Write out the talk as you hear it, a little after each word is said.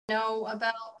know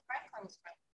about Franklin's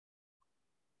Friends.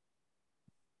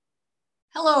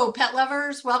 Hello, pet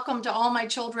lovers. Welcome to All My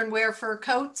Children Wear Fur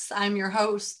Coats. I'm your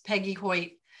host, Peggy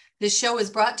Hoyt. This show is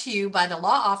brought to you by the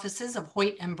law offices of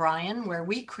Hoyt and Bryan, where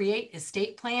we create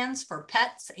estate plans for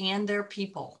pets and their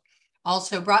people.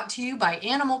 Also brought to you by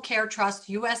Animal Care Trust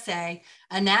USA,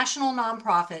 a national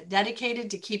nonprofit dedicated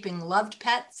to keeping loved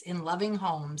pets in loving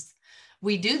homes.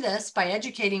 We do this by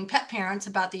educating pet parents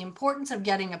about the importance of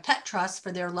getting a pet trust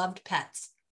for their loved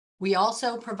pets. We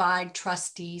also provide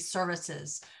trustee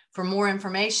services. For more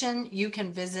information, you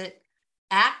can visit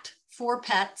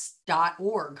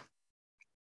actforpets.org.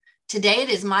 Today,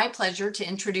 it is my pleasure to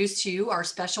introduce to you our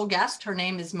special guest. Her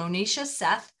name is Monisha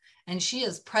Seth, and she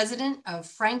is president of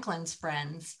Franklin's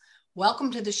Friends.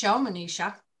 Welcome to the show,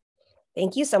 Monisha.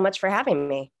 Thank you so much for having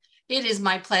me. It is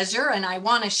my pleasure, and I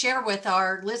want to share with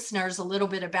our listeners a little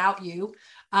bit about you.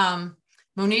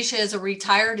 Monisha is a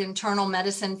retired internal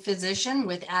medicine physician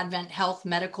with Advent Health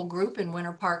Medical Group in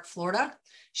Winter Park, Florida.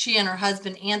 She and her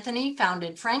husband, Anthony,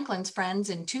 founded Franklin's Friends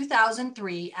in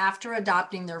 2003 after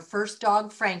adopting their first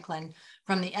dog, Franklin,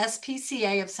 from the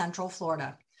SPCA of Central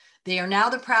Florida. They are now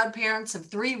the proud parents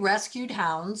of 3 rescued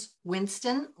hounds,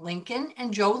 Winston, Lincoln,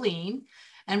 and Jolene.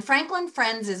 And Franklin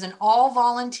Friends is an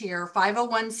all-volunteer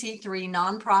 501c3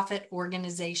 nonprofit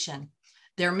organization.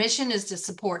 Their mission is to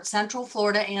support Central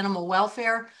Florida animal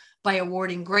welfare by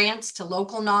awarding grants to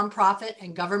local nonprofit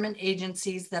and government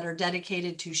agencies that are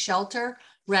dedicated to shelter,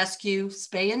 rescue,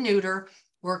 spay and neuter,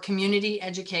 or community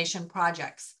education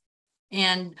projects.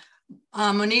 And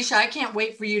Monisha, I can't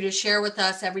wait for you to share with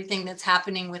us everything that's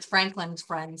happening with Franklin's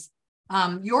Friends.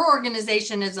 Your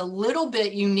organization is a little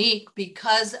bit unique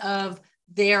because of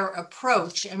their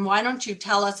approach. And why don't you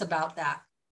tell us about that?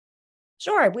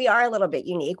 Sure, we are a little bit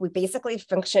unique. We basically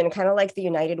function kind of like the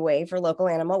United Way for local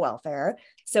animal welfare.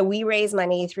 So we raise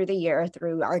money through the year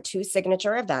through our 2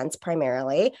 signature events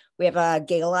primarily. We have a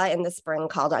gala in the spring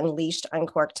called Unleashed,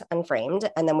 Uncorked, Unframed.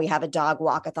 And then we have a dog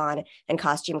walkathon and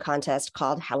costume contest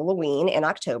called Halloween in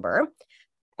October.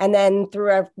 And then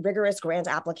through a rigorous grant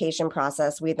application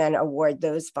process, we then award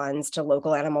those funds to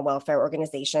local animal welfare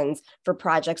organizations for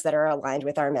projects that are aligned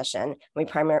with our mission. We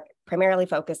primarily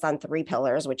focus on 3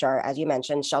 pillars, which are, as you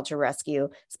mentioned, shelter rescue,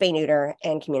 spay neuter,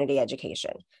 and community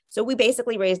education. So we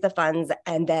basically raise the funds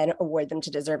and then award them to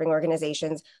deserving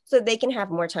organizations so they can have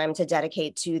more time to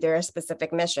dedicate to their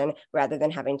specific mission rather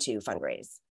than having to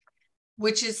fundraise.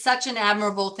 Which is such an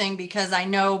admirable thing, because I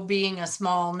know, being a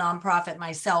small nonprofit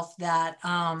myself, that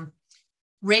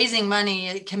raising money,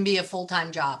 it can be a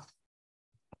full-time job.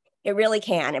 It really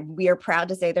can. And we are proud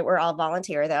to say that we're all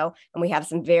volunteer, though, and we have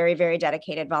some very, very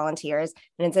dedicated volunteers.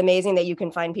 And it's amazing that you can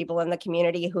find people in the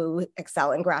community who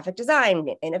excel in graphic design,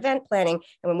 in event planning.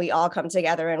 And when we all come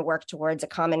together and work towards a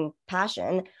common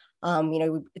passion,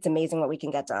 it's amazing what we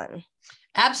can get done.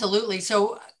 Absolutely.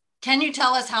 So can you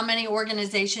tell us how many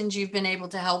organizations you've been able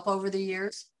to help over the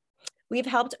years? We've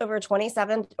helped over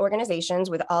 27 organizations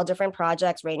with all different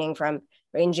projects ranging from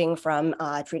treating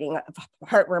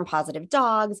heartworm positive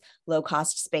dogs, low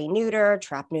cost spay neuter,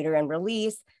 trap, neuter, and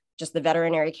release, just the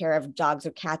veterinary care of dogs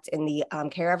or cats in the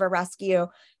care of a rescue,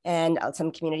 and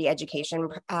some community education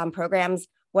programs.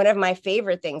 One of my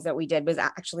favorite things that we did was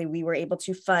actually we were able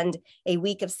to fund a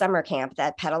week of summer camp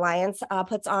that Pet Alliance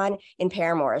puts on in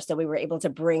Paramore. So we were able to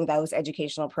bring those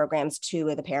educational programs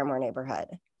to the Paramore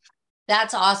neighborhood.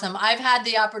 That's awesome. I've had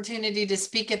the opportunity to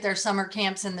speak at their summer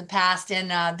camps in the past,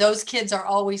 and those kids are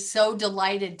always so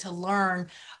delighted to learn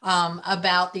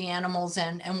about the animals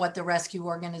and what the rescue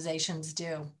organizations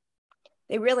do.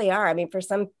 They really are. I mean, for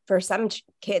some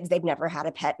kids, they've never had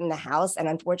a pet in the house. And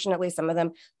unfortunately, some of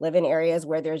them live in areas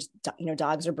where there's,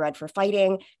 dogs are bred for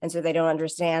fighting. And so they don't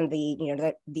understand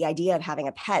the idea of having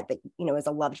a pet that, is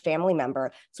a loved family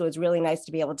member. So it's really nice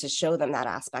to be able to show them that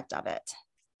aspect of it.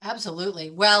 Absolutely.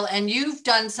 Well, and you've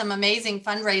done some amazing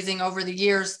fundraising over the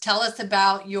years. Tell us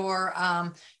about your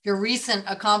recent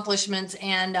accomplishments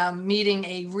and meeting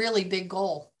a really big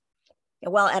goal.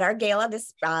 Well, at our gala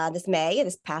this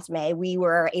past May, we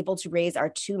were able to raise our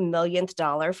 $2 millionth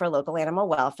for local animal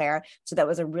welfare. So that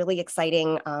was a really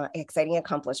exciting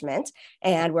accomplishment.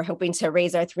 And we're hoping to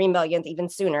raise our $3 millionth even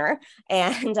sooner.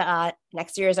 And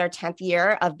next year is our 10th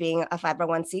year of being a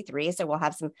 501c3. So we'll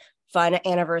have some fun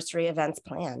anniversary events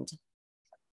planned.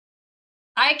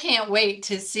 I can't wait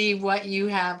to see what you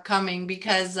have coming,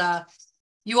 because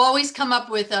you always come up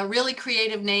with really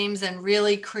creative names and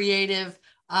really creative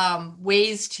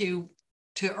ways to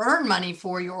earn money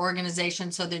for your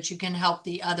organization so that you can help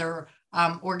the other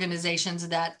organizations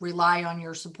that rely on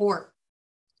your support.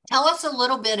 Tell us a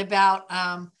little bit about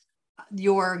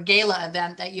your gala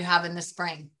event that you have in the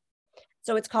spring.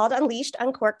 So it's called Unleashed,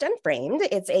 Uncorked, Unframed.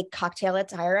 It's a cocktail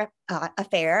attire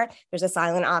affair. There's a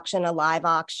silent auction, a live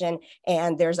auction,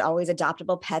 and there's always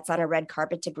adoptable pets on a red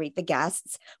carpet to greet the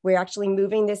guests. We're actually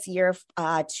moving this year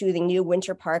to the new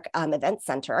Winter Park Event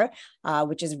Center,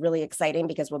 which is really exciting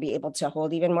because we'll be able to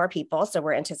hold even more people. So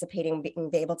we're anticipating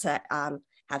being able to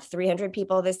have 300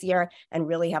 people this year and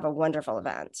really have a wonderful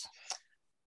event.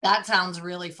 That sounds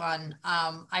really fun.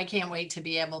 I can't wait to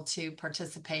be able to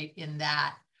participate in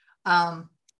that. And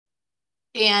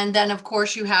then, of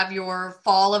course, you have your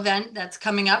fall event that's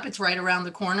coming up. It's right around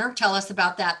the corner. Tell us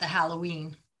about that, the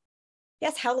Halloween.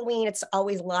 Yes, Halloween, it's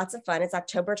always lots of fun. It's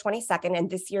October 22nd. And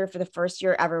this year, for the first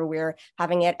year ever, we're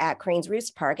having it at Cranes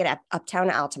Roost Park at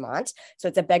Uptown Altamont. So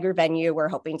it's a bigger venue. We're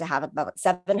hoping to have about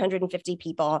 750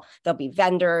 people. There'll be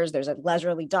vendors. There's a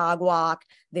leisurely dog walk.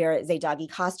 There is a doggy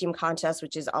costume contest,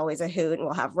 which is always a hoot. And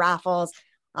we'll have raffles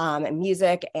and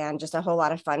music and just a whole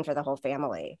lot of fun for the whole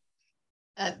family.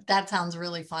 That sounds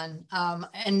really fun.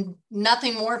 And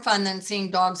nothing more fun than seeing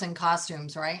dogs in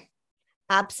costumes, right?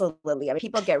 Absolutely. I mean,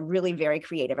 people get really very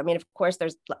creative. I mean, of course,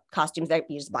 there's costumes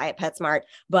that you just buy at PetSmart,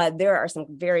 but there are some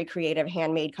very creative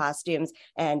handmade costumes,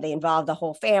 and they involve the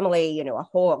whole family, you know, a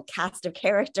whole cast of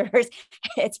characters.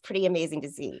 It's pretty amazing to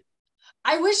see.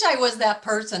 I wish I was that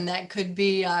person that could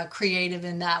be creative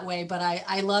in that way, but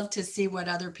I love to see what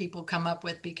other people come up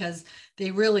with because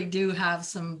they really do have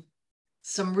some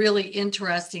really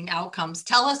interesting outcomes.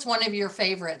 Tell us one of your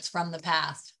favorites from the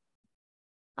past.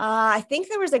 I think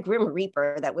there was a Grim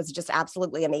Reaper that was just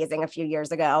absolutely amazing a few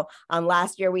years ago.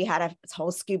 Last year we had a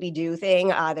whole Scooby-Doo thing.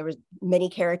 There was many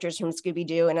characters from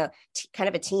Scooby-Doo and kind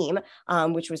of a team,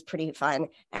 which was pretty fun.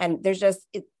 And there's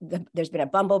been a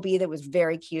bumblebee that was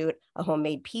very cute, a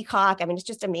homemade peacock. I mean, it's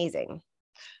just amazing.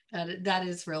 That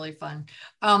is really fun.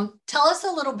 Tell us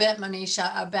a little bit,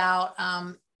 Manisha, about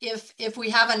if we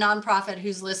have a nonprofit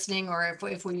who's listening, or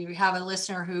if we have a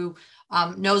listener who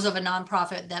knows of a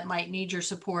nonprofit that might need your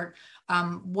support,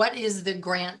 what is the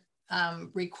grant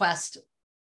request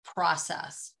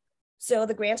process? So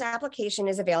the grant application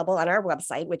is available on our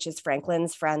website, which is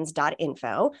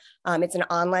franklinsfriends.info. It's an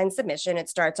online submission. It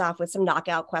starts off with some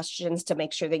knockout questions to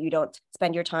make sure that you don't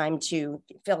spend your time to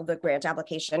fill the grant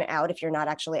application out if you're not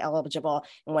actually eligible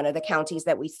in one of the counties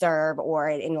that we serve or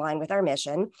in line with our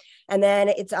mission. And then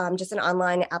it's just an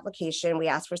online application. We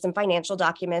ask for some financial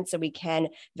documents so we can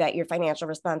vet your financial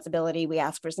responsibility. We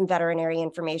ask for some veterinary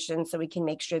information so we can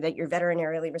make sure that you're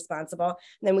veterinarily responsible.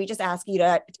 And then we just ask you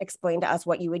to explain to us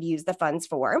what you would use the funds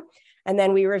for. And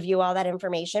then we review all that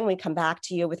information. We come back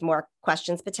to you with more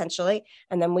questions potentially,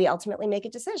 and then we ultimately make a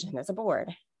decision as a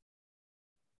board.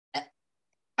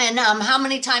 And how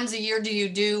many times a year do you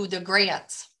do the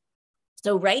grants?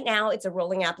 So right now it's a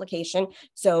rolling application,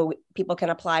 so people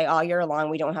can apply all year long.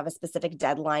 We don't have a specific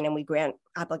deadline, and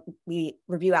we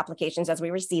review applications as we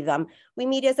receive them. We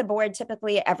meet as a board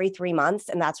typically every 3 months,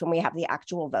 and that's when we have the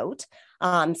actual vote.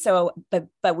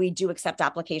 But we do accept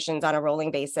applications on a rolling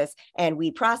basis, and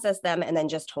we process them and then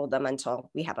just hold them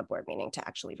until we have a board meeting to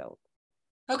actually vote.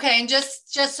 Okay, and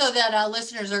just so that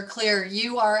listeners are clear,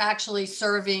 you are actually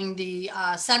serving the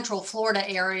Central Florida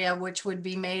area, which would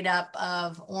be made up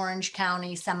of Orange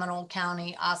County, Seminole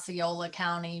County, Osceola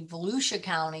County, Volusia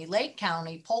County, Lake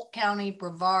County, Polk County,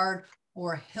 Brevard,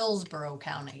 or Hillsborough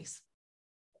counties.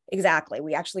 Exactly.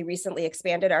 We actually recently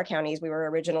expanded our counties. We were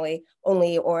originally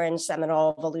only Orange,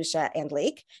 Seminole, Volusia, and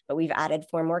Lake, but we've added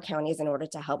 4 more counties in order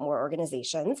to help more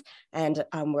organizations. And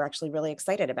we're actually really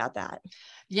excited about that.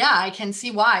 Yeah, I can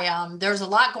see why. There's a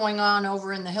lot going on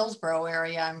over in the Hillsborough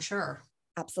area, I'm sure.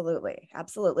 Absolutely.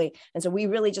 Absolutely. And so we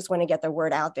really just want to get the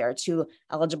word out there to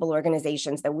eligible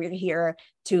organizations that we're here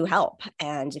to help.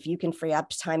 And if you can free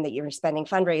up time that you're spending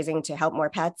fundraising to help more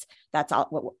pets, that's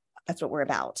what we're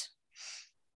about.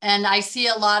 And I see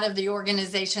a lot of the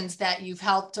organizations that you've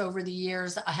helped over the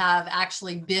years have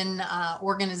actually been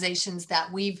organizations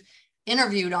that we've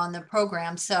interviewed on the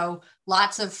program. So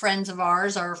lots of friends of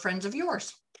ours are friends of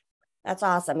yours. That's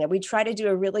awesome. Yeah, we try to do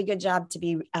a really good job to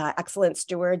be excellent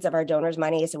stewards of our donors'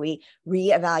 money. So we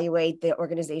reevaluate the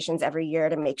organizations every year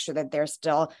to make sure that they're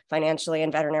still financially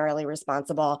and veterinarily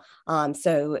responsible.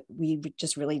 So we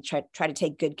just really try to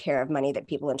take good care of money that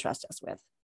people entrust us with.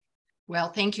 Well,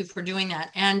 thank you for doing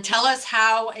that. And tell us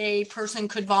how a person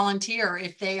could volunteer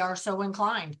if they are so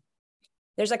inclined.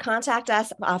 There's a contact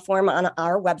us form on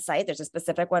our website. There's a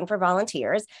specific one for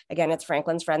volunteers. Again, it's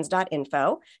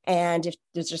franklinsfriends.info. And if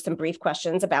there's just some brief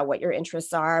questions about what your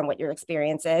interests are and what your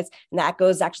experience is, and that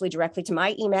goes actually directly to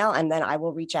my email. And then I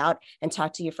will reach out and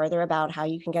talk to you further about how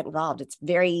you can get involved. It's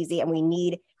very easy, and we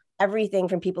need everything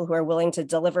from people who are willing to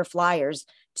deliver flyers,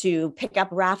 to pick up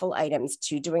raffle items,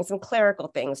 to doing some clerical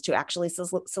things, to actually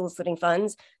soliciting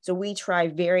funds. So we try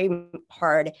very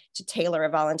hard to tailor a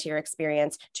volunteer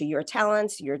experience to your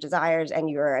talents, your desires, and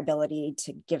your ability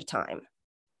to give time.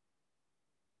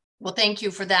 Well, thank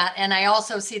you for that. And I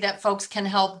also see that folks can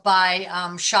help by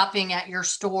shopping at your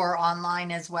store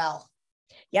online as well.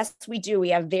 Yes, we do. We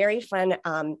have very fun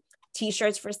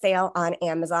t-shirts for sale on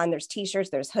Amazon. There's t-shirts,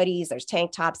 there's hoodies, there's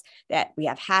tank tops, that we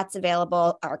have hats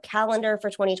available. Our calendar for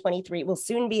 2023 will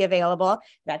soon be available.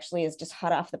 It actually is just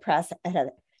hot off the press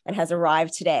and has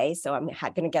arrived today. So I'm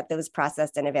going to get those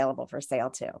processed and available for sale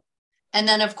too. And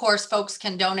then of course, folks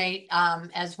can donate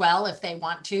as well if they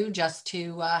want to, just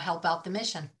to help out the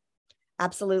mission.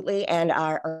 Absolutely. And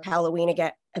our Halloween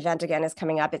event again is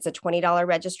coming up. It's a $20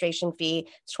 registration fee.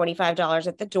 It's $25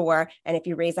 at the door. And if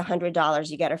you raise $100,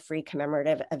 you get a free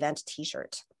commemorative event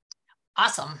t-shirt.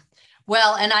 Awesome.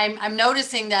 Well, and I'm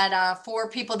noticing that for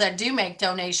people that do make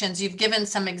donations, you've given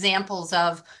some examples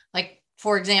of, like,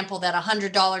 for example, that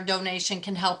 $100 donation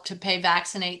can help to pay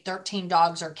vaccinate 13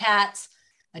 dogs or cats.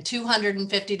 A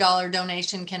 $250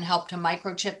 donation can help to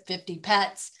microchip 50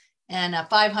 pets. And a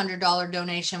 $500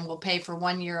 donation will pay for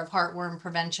 1 year of heartworm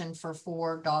prevention for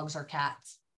 4 dogs or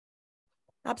cats.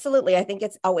 Absolutely. I think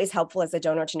it's always helpful as a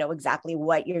donor to know exactly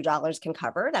what your dollars can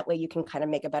cover. That way you can kind of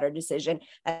make a better decision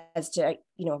as to,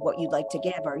 what you'd like to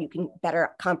give, or you can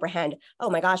better comprehend, oh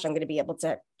my gosh, I'm going to be able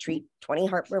to treat 20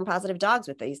 heartworm positive dogs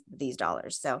with these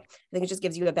dollars. So I think it just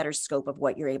gives you a better scope of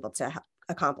what you're able to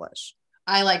accomplish.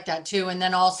 I like that too. And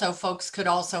then also folks could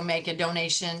also make a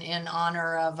donation in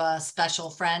honor of a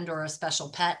special friend or a special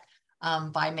pet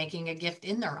by making a gift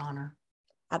in their honor.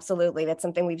 Absolutely. That's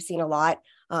something we've seen a lot.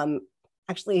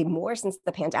 Actually more since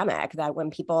the pandemic, that when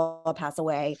people pass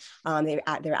away, they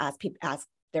ask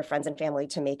their friends and family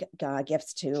to make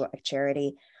gifts to a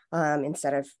charity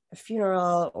instead of a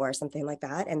funeral or something like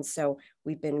that. And so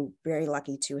we've been very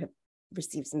lucky to have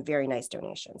received some very nice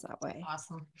donations that way.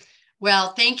 Awesome.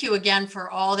 Well, thank you again for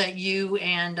all that you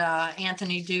and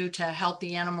Anthony do to help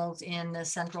the animals in the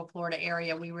Central Florida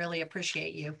area. We really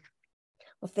appreciate you.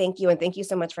 Well, thank you. And thank you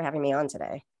so much for having me on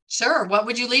today. Sure. What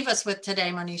would you leave us with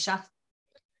today, Monisha?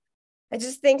 I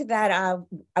just think that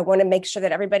I want to make sure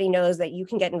that everybody knows that you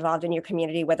can get involved in your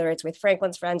community, whether it's with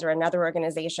Franklin's Friends or another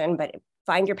organization, but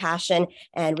find your passion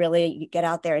and really get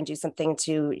out there and do something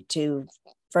to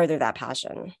further that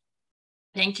passion.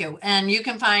 Thank you. And you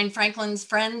can find Franklin's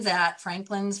Friends at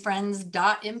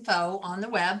franklinsfriends.info on the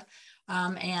web.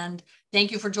 And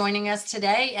thank you for joining us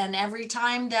today. And every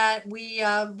time that we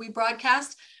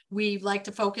broadcast, we like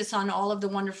to focus on all of the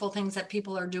wonderful things that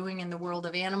people are doing in the world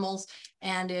of animals.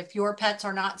 And if your pets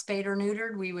are not spayed or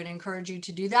neutered, we would encourage you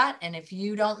to do that. And if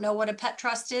you don't know what a pet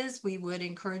trust is, we would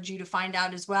encourage you to find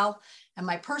out as well. And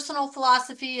my personal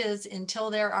philosophy is, until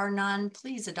there are none,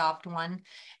 please adopt one.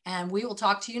 And we will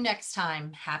talk to you next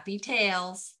time. Happy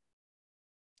tails.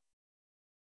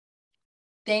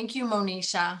 Thank you,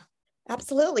 Monisha.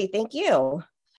 Absolutely. Thank you.